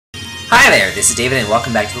Hi there, this is David and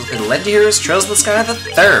welcome back to Let's Play The Legend of Heroes Trails of the Sky the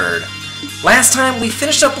Third. Last time we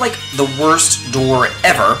finished up like the worst door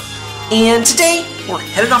ever, and today we're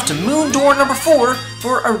headed off to Moon Door number 4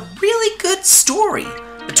 for a really good story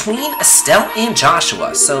between Estelle and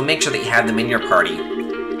Joshua, so make sure that you have them in your party.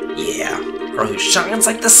 Yeah, girl who shines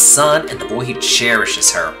like the sun and the boy who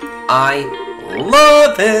cherishes her. I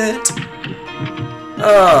love it!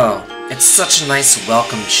 Oh, it's such a nice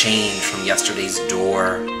welcome change from yesterday's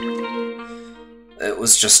door. It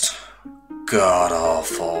was just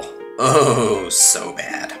god-awful. Oh, so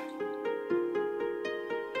bad.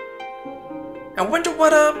 I wonder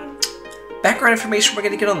what, background information we're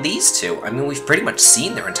gonna get on these two. I mean, we've pretty much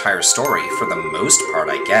seen their entire story, for the most part,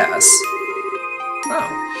 I guess. Oh,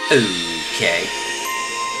 okay.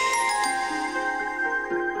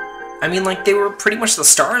 I mean, like, they were pretty much the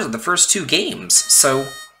stars of the first two games, so...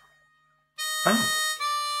 Oh.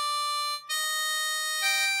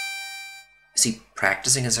 Is he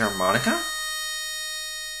practicing his harmonica?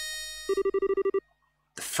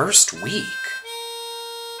 The first week.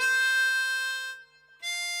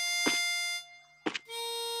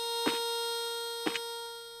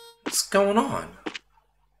 What's going on?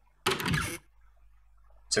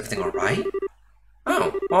 Is everything alright?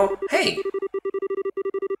 Oh, well, hey.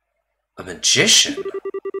 A magician?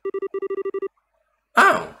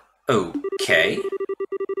 Oh, okay.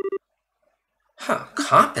 Huh,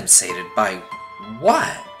 compensated by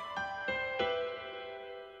what?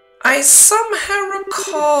 I somehow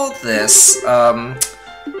recall this,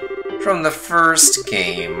 from the first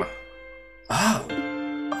game. Oh.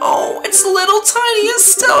 Oh, it's little tiny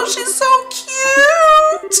Estelle, she's so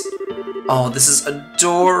cute! Oh, this is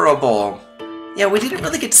adorable. Yeah, we didn't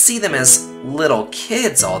really get to see them as little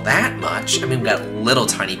kids all that much. I mean, we got little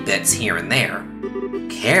tiny bits here and there.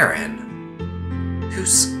 Karen?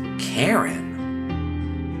 Who's Karen?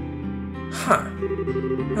 Huh.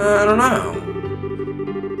 I don't know.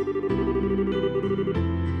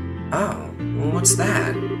 Oh, what's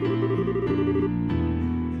that?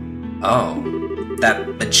 Oh, that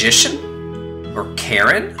magician? Or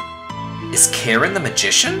Karen? Is Karen the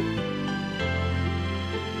magician?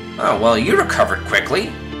 Oh, well, you recovered quickly.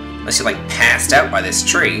 Unless you, like, passed out by this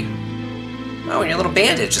tree. Oh, and your little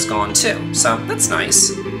bandage is gone, too, so that's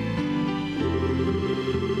nice.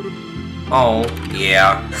 Oh,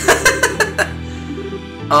 yeah.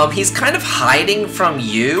 He's kind of hiding from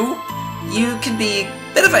you. You can be a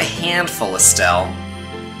bit of a handful, Estelle.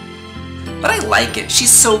 But I like it.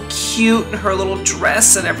 She's so cute in her little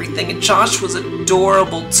dress and everything, and Josh was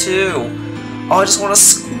adorable, too. Oh, I just want to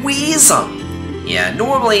squeeze him. Yeah,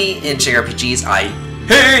 normally in JRPGs, I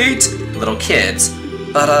hate little kids.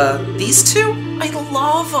 But, these two, I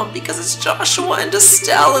love them because it's Joshua and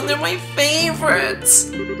Estelle, and they're my favorites.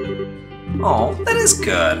 Oh, that is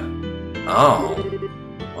good. Oh.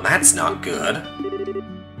 Well, that's not good.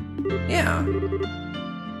 Yeah.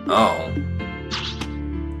 Oh.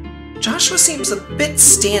 Joshua seems a bit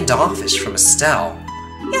standoffish from Estelle.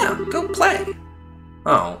 Yeah, go play.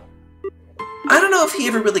 Oh. I don't know if he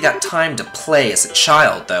ever really got time to play as a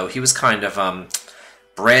child, though. He was kind of,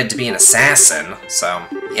 bred to be an assassin, so,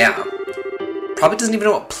 yeah. Probably doesn't even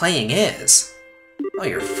know what playing is. Oh,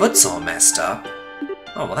 your foot's all messed up.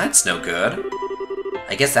 Oh, well, that's no good.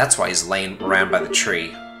 I guess that's why he's laying around by the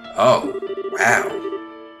tree. Oh, wow.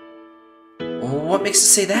 Well, what makes you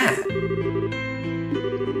say that?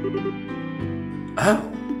 Oh,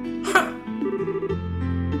 huh.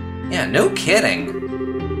 Yeah, no kidding.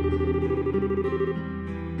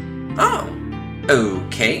 Oh,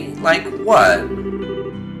 okay, like what?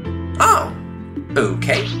 Oh,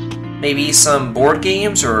 okay. Maybe some board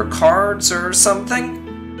games or cards or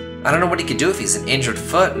something? I don't know what he could do if he's an injured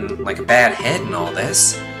foot and, like, a bad head and all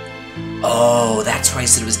this. Oh, that's why he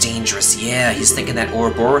said it was dangerous. Yeah, he's thinking that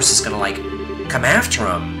Ouroboros is gonna, like, come after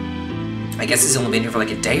him. I guess he's only been here for,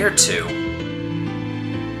 like, a day or two.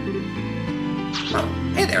 Oh,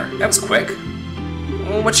 hey there. That was quick.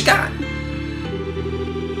 Well, what you got?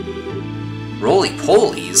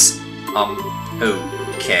 Roly-polies?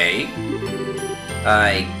 Okay.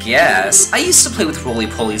 I guess. I used to play with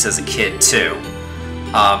roly-polies as a kid, too.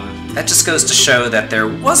 That just goes to show that there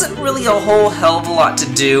wasn't really a whole hell of a lot to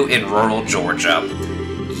do in rural Georgia.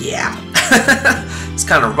 Yeah. Just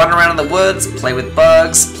kind of run around in the woods, play with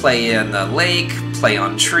bugs, play in the lake, play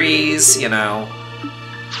on trees, you know,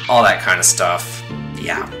 all that kind of stuff.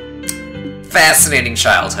 Yeah. Fascinating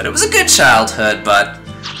childhood. It was a good childhood, but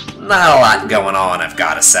not a lot going on, I've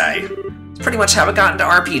gotta say. It's pretty much how I got into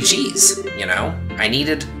RPGs, you know? I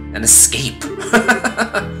needed an escape.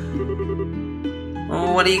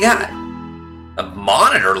 What do you got? A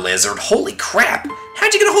monitor lizard? Holy crap!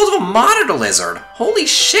 How'd you get a hold of a monitor lizard? Holy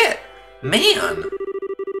shit! Man!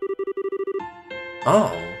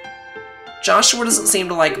 Oh. Joshua doesn't seem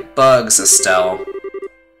to like bugs, Estelle.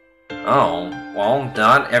 Oh, well,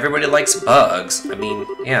 not everybody likes bugs. I mean,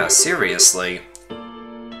 yeah, seriously.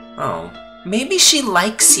 Oh. Maybe she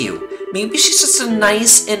likes you. Maybe she's just a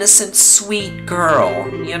nice, innocent, sweet girl,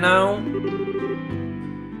 you know?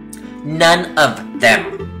 None of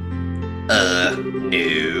them.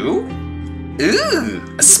 No?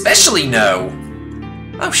 Ooh, especially no.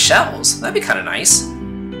 Oh, shells. That'd be kind of nice.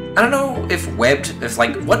 I don't know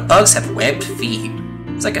what bugs have webbed feet?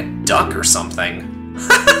 It's like a duck or something.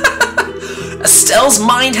 Estelle's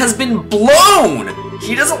mind has been blown!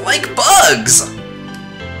 He doesn't like bugs!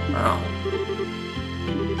 Oh.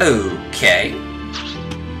 Okay.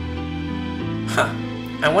 Huh.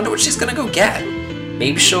 I wonder what she's gonna go get.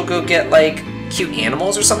 Maybe she'll go get, like, cute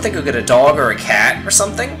animals or something? Go get a dog or a cat or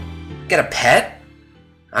something? Get a pet?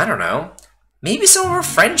 I don't know. Maybe some of her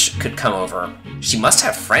friends could come over. She must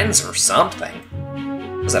have friends or something.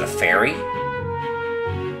 Was that a fairy?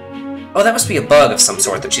 Oh, that must be a bug of some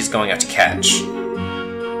sort that she's going out to catch.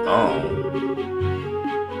 Oh.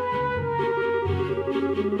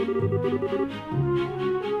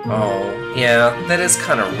 Oh, yeah, that is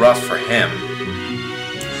kind of rough for him.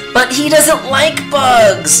 But he doesn't like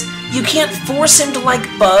bugs! You can't force him to like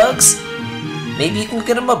bugs! Maybe you can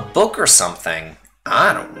get him a book or something.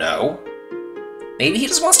 I don't know. Maybe he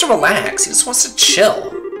just wants to relax. He just wants to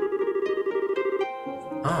chill.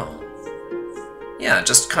 Oh. Yeah,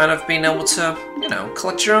 just kind of being able to, you know,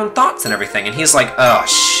 collect your own thoughts and everything. And he's like, oh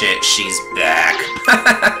shit, she's back.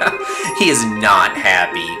 He is not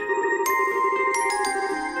happy.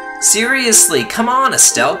 Seriously, come on,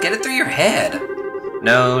 Estelle, get it through your head.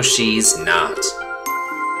 No, she's not.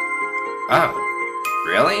 Oh,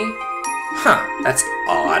 really? Huh, that's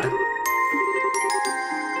odd.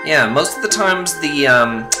 Yeah, most of the times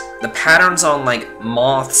the patterns on, like,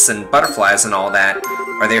 moths and butterflies and all that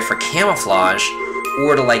are there for camouflage,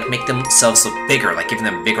 or to, like, make themselves look bigger, like giving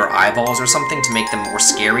them bigger eyeballs or something to make them more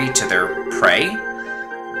scary to their prey.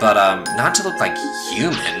 But, not to look like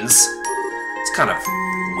humans. It's kind of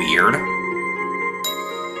weird.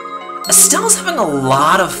 Estelle's having a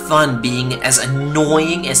lot of fun being as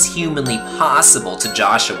annoying as humanly possible to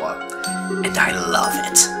Joshua, and I love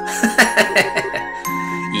it.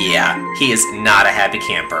 Yeah, he is not a happy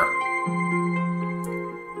camper.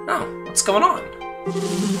 Oh, what's going on?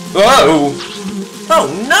 Oh! Oh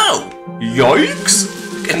no!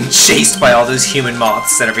 Yikes! Getting chased by all those human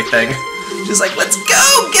moths and everything. She's like, let's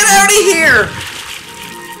go! Get out of here!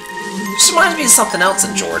 This reminds me of something else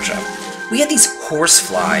in Georgia. We had these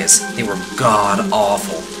horseflies. They were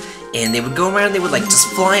god-awful. And they would go around, they would like just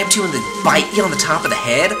fly up to you and they'd bite you on the top of the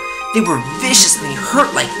head. They were vicious and they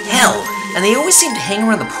hurt like hell. And they always seemed to hang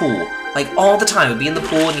around the pool. Like all the time. It would be in the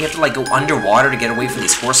pool and you have to like go underwater to get away from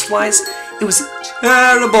these horseflies. It was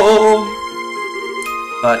terrible.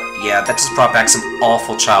 But yeah, that just brought back some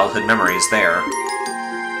awful childhood memories there.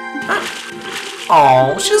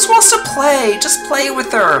 Oh, she just wants to play. Just play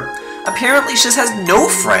with her. Apparently she just has no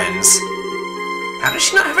friends. How does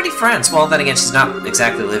she not have any friends? Well, then again, she's not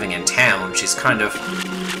exactly living in town. She's kind of,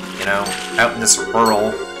 you know, out in this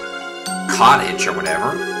rural cottage or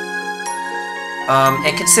whatever.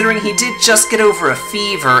 And considering he did just get over a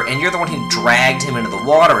fever, and you're the one who dragged him into the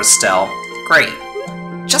water, Estelle, great.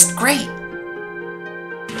 Just great.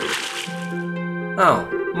 Oh,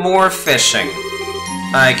 more fishing.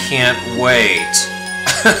 I can't wait.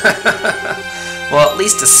 Well, at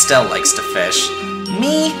least Estelle likes to fish.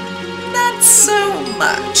 Me, not so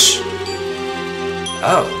much.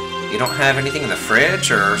 Oh, you don't have anything in the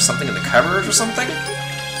fridge or something in the cupboard or something?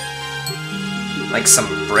 Like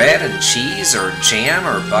some bread and cheese or jam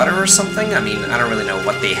or butter or something? I mean, I don't really know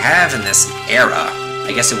what they have in this era.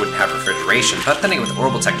 I guess it wouldn't have refrigeration, but then again, with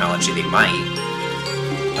orbital technology, they might.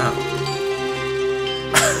 Oh.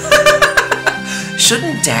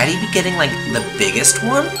 Shouldn't Daddy be getting, like, the biggest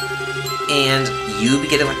one? And you be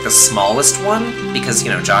getting, like, the smallest one? Because, you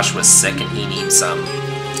know, Joshua's sick and he needs some,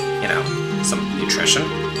 you know, some nutrition.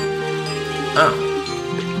 Oh.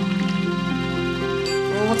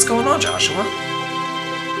 Well, what's going on, Joshua?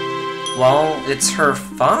 Well, it's her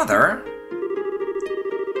father.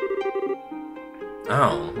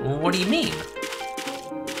 Oh, what do you mean?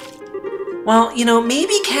 Well, you know,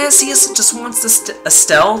 maybe Cassius just wants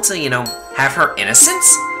Estelle to, you know, have her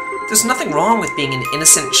innocence? There's nothing wrong with being an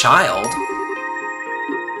innocent child.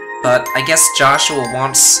 But I guess Joshua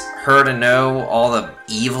wants her to know all the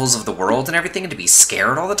evils of the world and everything and to be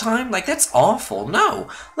scared all the time? Like, that's awful. No,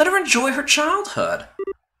 let her enjoy her childhood.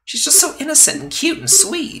 She's just so innocent and cute and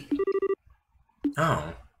sweet.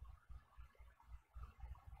 Oh.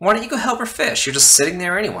 Why don't you go help her fish? You're just sitting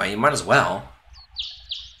there anyway. You might as well.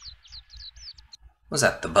 Was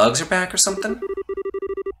that? The bugs are back or something?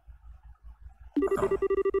 Oh.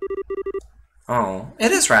 Oh,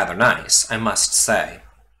 it is rather nice, I must say.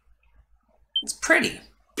 It's pretty.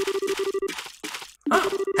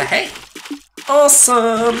 Oh, hey.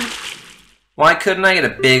 Awesome! Why couldn't I get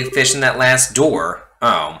a big fish in that last door?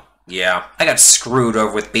 Oh, yeah. I got screwed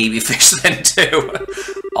over with baby fish then, too.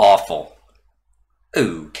 Awful.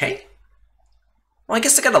 Okay. Well, I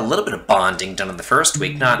guess I got a little bit of bonding done in the first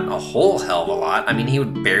week, not a whole hell of a lot. I mean, he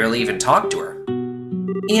would barely even talk to her.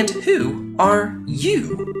 And who are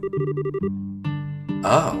you?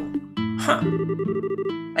 Oh. Huh.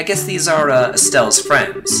 I guess these are, Estelle's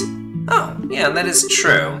friends. Oh, yeah, that is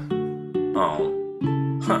true. Oh.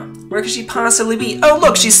 Huh. Where could she possibly be? Oh,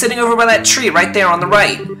 look, she's sitting over by that tree right there on the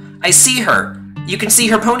right. I see her. You can see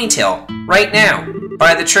her ponytail right now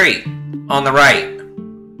by the tree on the right.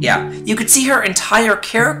 Yeah, you could see her entire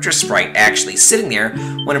character sprite actually sitting there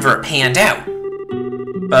whenever it panned out.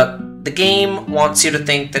 But the game wants you to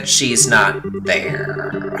think that she's not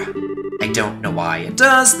there. I don't know why it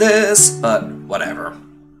does this, but whatever.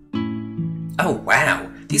 Oh, wow.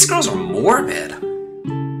 These girls are morbid.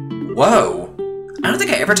 Whoa. I don't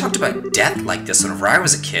think I ever talked about death like this whenever I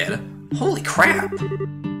was a kid. Holy crap.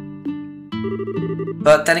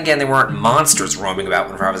 But then again, there weren't monsters roaming about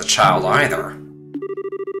whenever I was a child either.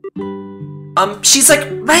 She's like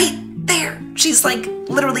right there. She's like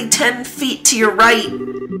literally 10 feet to your right.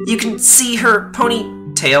 You can see her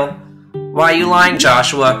ponytail. Why are you lying,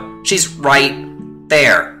 Joshua? She's right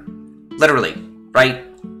there. Literally, right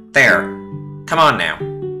there. Come on now.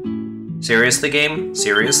 Seriously, game?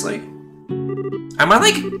 Seriously? Am I,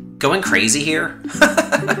 like, going crazy here?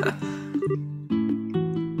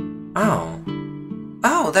 Oh.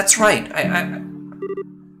 Oh, that's right.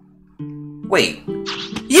 Wait.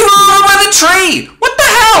 You are by the tree! What the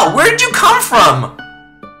hell? Where did you come from?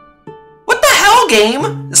 What the hell,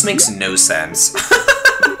 game? This makes no sense.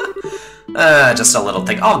 Just a little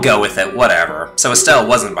thing. I'll go with it, whatever. So Estelle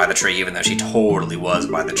wasn't by the tree, even though she totally was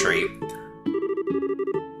by the tree.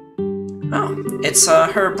 Oh, it's,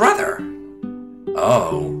 her brother.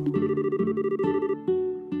 Oh.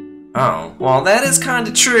 Oh, well, that is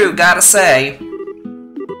kinda true, gotta say.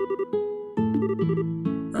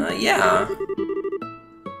 Yeah.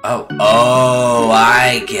 Oh,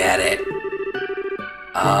 I get it.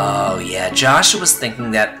 Oh, yeah, Joshua was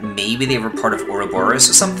thinking that maybe they were part of Ouroboros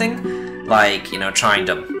or something. Like, you know, trying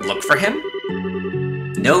to look for him.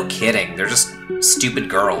 No kidding, they're just stupid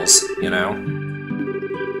girls, you know?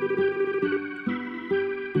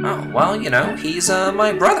 Oh, well, you know, he's,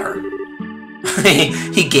 my brother.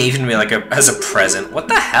 He gave him me, like, as a present. What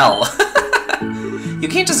the hell? You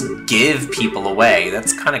can't just give people away.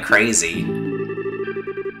 That's kind of crazy.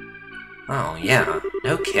 Oh, yeah.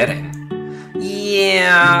 No kidding.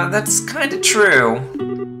 Yeah, that's kind of true.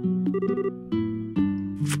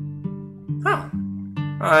 Oh.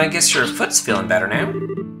 I guess your foot's feeling better now.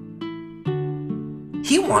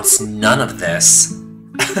 He wants none of this.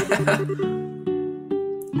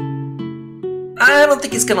 I don't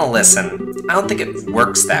think he's gonna listen. I don't think it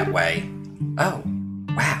works that way. Oh,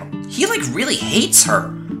 wow. He, like, really hates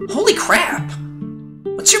her. Holy crap.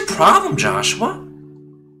 What's your problem, Joshua?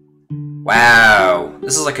 Wow.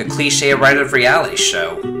 This is like a cliche right out of reality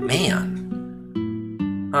show.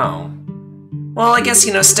 Man. Oh. Well, I guess,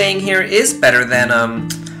 you know, staying here is better than,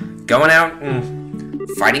 going out and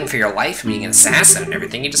fighting for your life and being an assassin and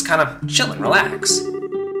everything. You just kind of chill and relax.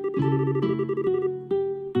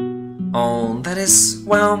 Oh, that is,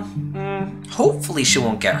 well, hopefully she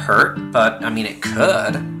won't get hurt, but, I mean, it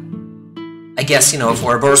could. I guess, you know, if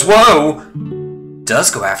Ouroboros, whoa,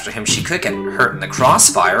 does go after him, she could get hurt in the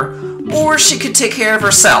crossfire, or she could take care of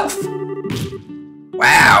herself.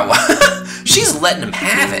 Wow, she's letting him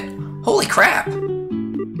have it. Holy crap.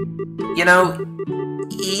 You know,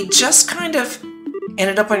 he just kind of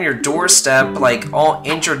ended up on your doorstep, like, all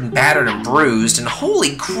injured and battered and bruised, and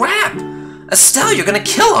holy crap! Estelle, you're gonna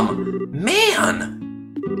kill him!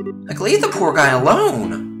 Man! Like, leave the poor guy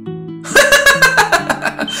alone!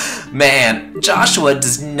 Man, Joshua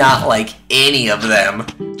does not like any of them.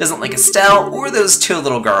 Doesn't like Estelle or those two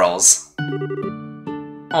little girls.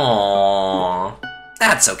 Aww.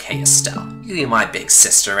 That's okay, Estelle. You can be my big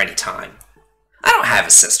sister anytime. I don't have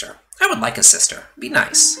a sister. I would like a sister. Be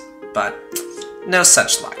nice. But no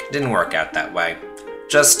such luck. Didn't work out that way.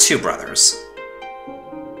 Just two brothers.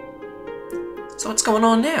 So what's going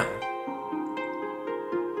on now?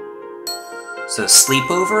 So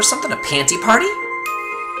sleepover or something? A panty party?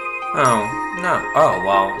 Oh, no. Oh,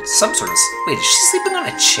 well, some sort of... Wait, is she sleeping on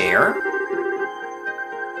a chair?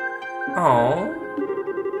 Oh.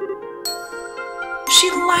 She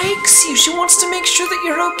likes you. She wants to make sure that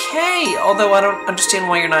you're okay. Although I don't understand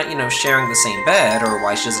why you're not, you know, sharing the same bed, or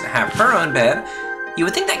why she doesn't have her own bed. You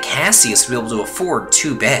would think that Cassius would be able to afford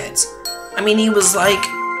 2 beds. I mean, he was like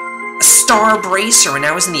a star bracer, and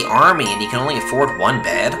now he's in the army, and he can only afford 1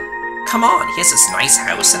 bed. Come on, he has this nice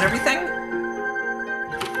house and everything.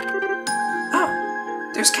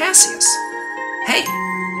 Oh, there's Cassius. Hey,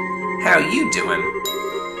 how you doing?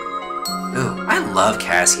 Ooh, I love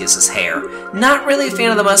Cassius's hair. Not really a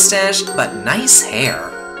fan of the mustache, but nice hair.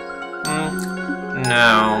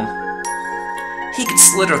 No. He could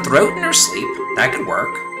slit her throat in her sleep. That could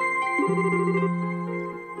work.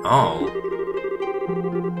 Oh.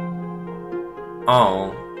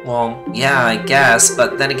 Oh, well, yeah, I guess,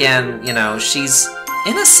 but then again, you know, she's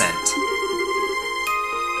innocent.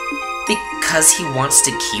 Because he wants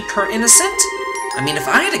to keep her innocent? I mean, if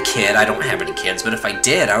I had a kid, I don't have any kids, but if I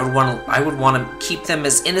did, I would want to keep them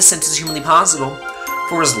as innocent as humanly possible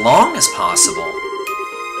for as long as possible.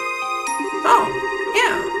 Oh,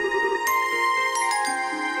 yeah.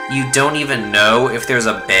 You don't even know if there's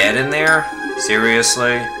a bed in there?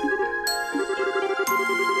 Seriously?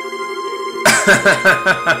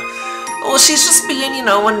 Well, she's just being, you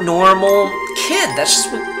know, a normal kid. That's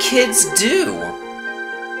just what kids do.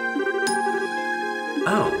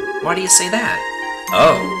 Oh, why do you say that?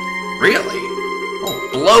 Oh, really? Oh,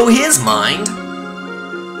 blow his mind.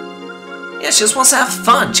 Yeah, she just wants to have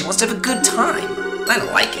fun. She wants to have a good time. I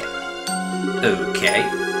like it. Okay.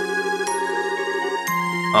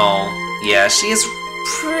 Oh, yeah, she is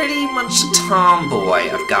pretty much a tomboy,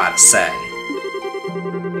 I've got to say.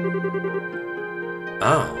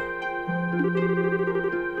 Oh.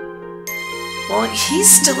 Well, he's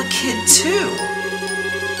still a kid, too.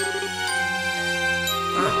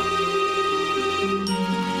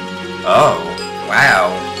 Oh, wow.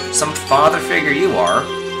 Some father figure you are.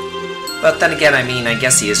 But then again, I mean, I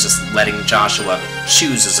guess he is just letting Joshua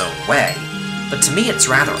choose his own way. But to me, it's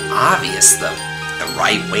rather obvious the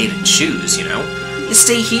right way to choose, you know? You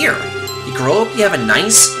stay here. You grow up, you have a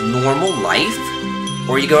nice, normal life.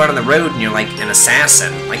 Or you go out on the road and you're like an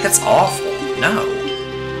assassin. Like, that's awful. No.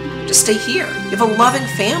 Just stay here. You have a loving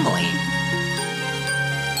family.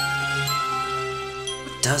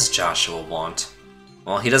 What does Joshua want?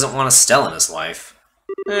 Well, he doesn't want Estelle in his life.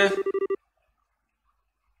 Huh,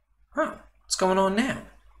 what's going on now?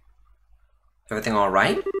 Everything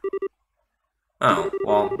alright? Oh,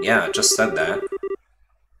 well, yeah, I just said that.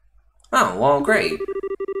 Oh, well, great.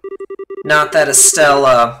 Not that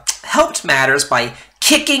Estelle, helped matters by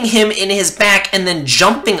kicking him in his back and then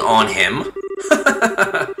jumping on him.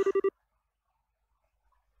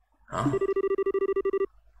 Oh.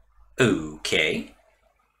 Okay.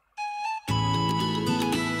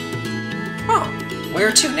 Oh,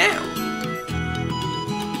 where to now?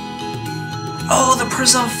 Oh, the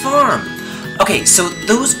Preserve Farm! Okay, so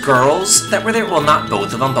those girls that were there, well, not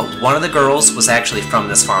both of them, but one of the girls was actually from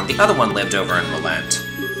this farm. The other one lived over in Relent.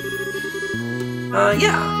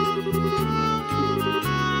 Yeah.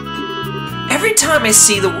 Every time I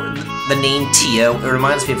see the name Tio, it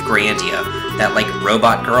reminds me of Grandia. That, like,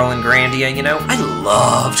 robot girl in Grandia, you know? I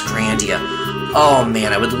loved Grandia. Oh,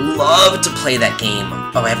 man, I would love to play that game.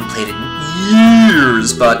 Oh, I haven't played it in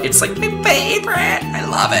years, but it's, like, my favorite. I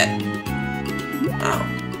love it. Oh,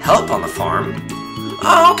 help on the farm.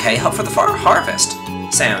 Oh, okay, help for the harvest.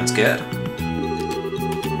 Sounds good.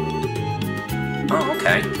 Oh,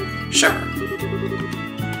 okay. Sure.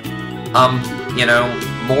 You know,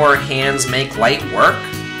 more hands make light work?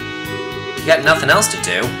 You got nothing else to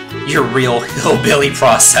do. Your real hillbilly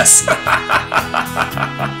process.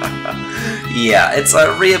 Yeah, it's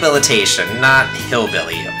a rehabilitation, not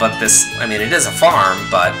hillbilly. But this, I mean, it is a farm,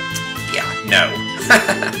 but yeah, no.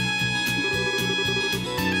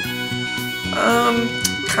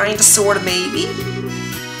 Kinda, sorta, maybe?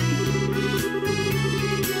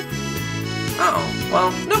 Oh,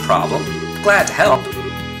 well, no problem. Glad to help.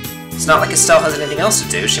 It's not like Estelle has anything else to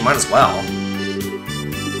do, she might as well.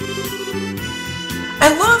 I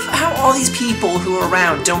love how all these people who are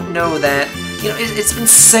around don't know that, you know, it's been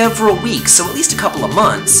several weeks, so at least a couple of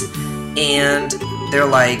months, and they're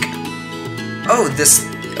like, oh,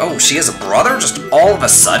 she has a brother just all of a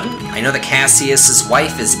sudden? I know that Cassius's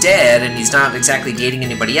wife is dead, and he's not exactly dating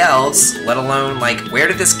anybody else, let alone, like, where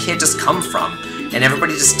did this kid just come from? And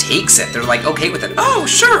everybody just takes it. They're like, okay with it. Oh,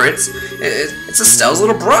 sure, it's Estelle's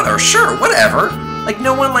little brother. Sure, whatever. Like,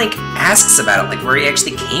 no one, like, asks about it, like, where he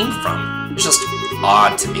actually came from. It's just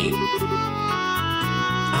odd to me.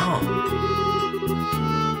 Oh.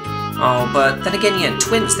 Oh, but then again, you had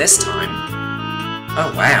twins this time.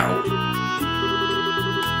 Oh, wow.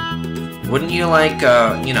 Wouldn't you, like,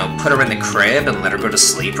 you know, put her in the crib and let her go to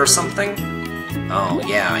sleep or something? Oh,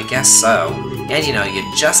 yeah, I guess so. And, you know, you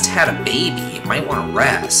just had a baby. You might want to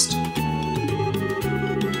rest.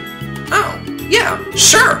 Oh, yeah,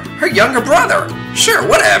 sure. Her younger brother. Sure,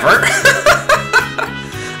 whatever.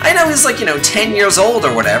 I know he's like, you know, 10 years old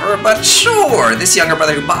or whatever, but sure, this younger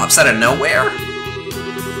brother who pops out of nowhere.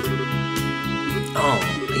 Oh,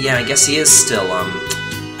 yeah, I guess he is still,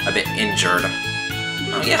 a bit injured.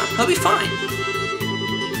 Oh, yeah, he'll be fine.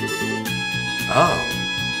 Oh,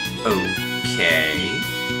 okay.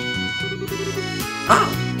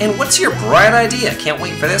 Oh, and what's your bright idea? Can't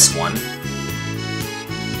wait for this one.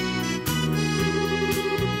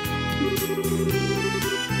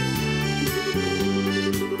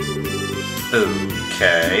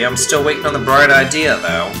 Okay, I'm still waiting on the bright idea,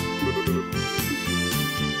 though.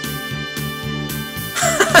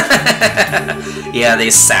 Yeah, they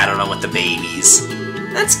sat on him with the babies.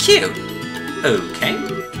 That's cute. Okay.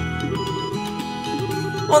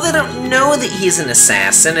 Well, they don't know that he's an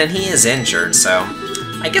assassin and he is injured, so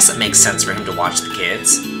I guess it makes sense for him to watch the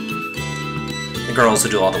kids. The girls who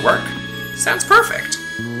do all the work. Sounds perfect.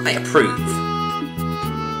 I approve.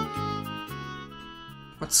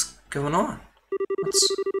 What's going on?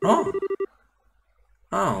 What's wrong?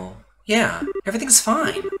 Oh, yeah, everything's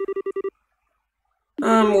fine.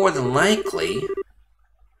 More than likely.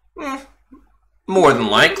 More than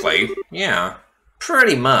likely, yeah.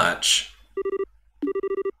 Pretty much.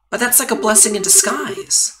 But that's like a blessing in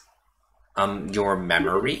disguise. Your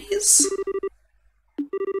memories?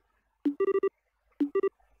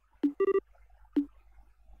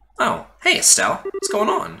 Oh, hey Estelle, what's going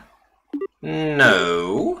on?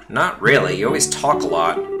 No, not really. You always talk a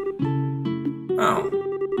lot. Oh.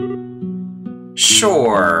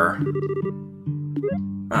 Sure.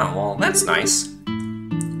 Oh, well, that's nice.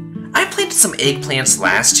 I planted some eggplants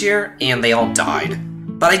last year, and they all died.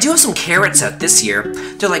 But I do have some carrots out this year.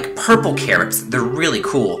 They're like purple carrots. They're really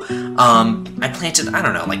cool. I planted, I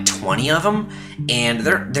don't know, like 20 of them, and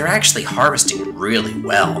they're actually harvesting really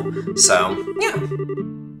well. So, yeah.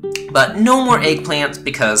 But no more eggplants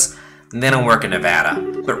because they don't work in Nevada.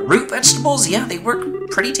 But root vegetables, yeah, they work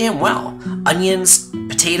pretty damn well. Onions,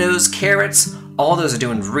 potatoes, carrots, all those are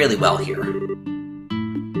doing really well here.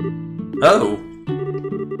 Oh.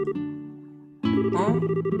 Well,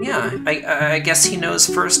 yeah, I guess he knows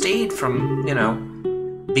first aid from, you know,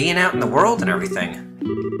 being out in the world and everything.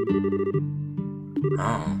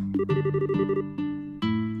 Oh.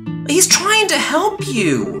 He's trying to help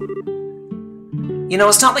you! You know,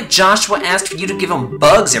 it's not like Joshua asked for you to give him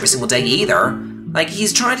bugs every single day either. Like,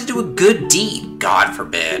 he's trying to do a good deed, God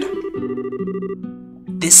forbid.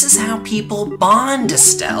 This is how people bond,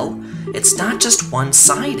 Estelle. It's not just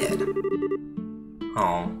one-sided.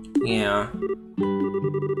 Oh, yeah.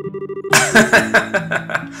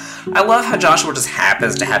 I love how Joshua just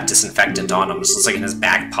happens to have disinfectant on him. It's just like in his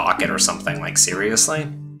back pocket or something. Like, seriously?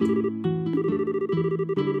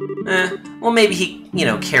 Well, maybe he, you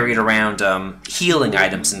know, carried around, healing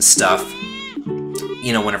items and stuff,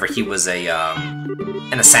 you know, whenever he was an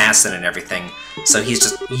assassin and everything, so he's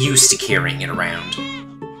just used to carrying it around.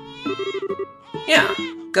 Yeah,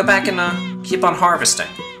 go back and, keep on harvesting.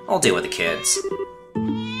 I'll deal with the kids.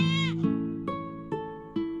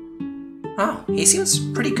 Oh, he seems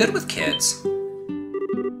pretty good with kids.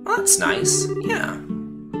 Well, that's nice, yeah.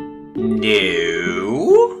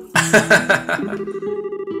 No?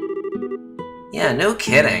 Yeah, no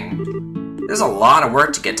kidding. There's a lot of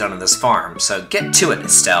work to get done on this farm, so get to it,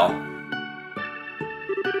 Estelle.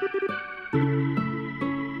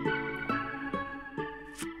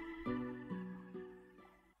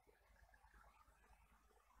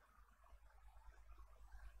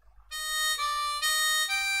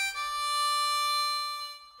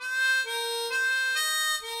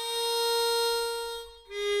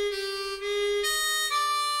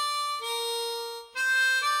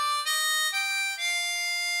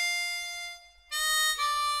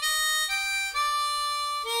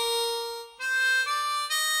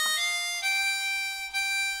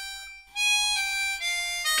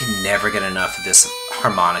 Can never get enough of this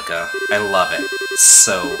harmonica. I love it. It's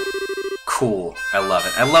so cool. I love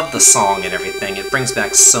it. I love the song and everything. It brings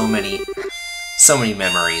back so many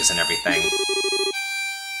memories and everything.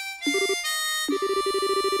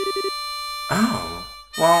 Oh,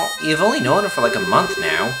 well, you've only known her for like a month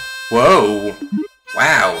now. Whoa.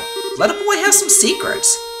 Wow. Let a boy have some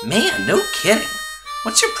secrets. Man, no kidding.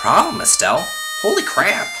 What's your problem, Estelle? Holy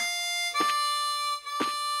crap.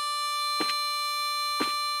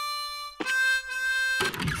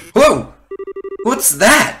 Whoa! What's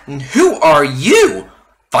that? And who are you?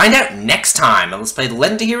 Find out next time, and let's play The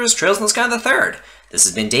Legend of Heroes Trails in the Sky the Third. This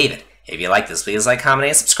has been David. If you like this, please like, comment,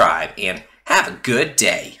 and subscribe, and have a good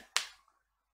day.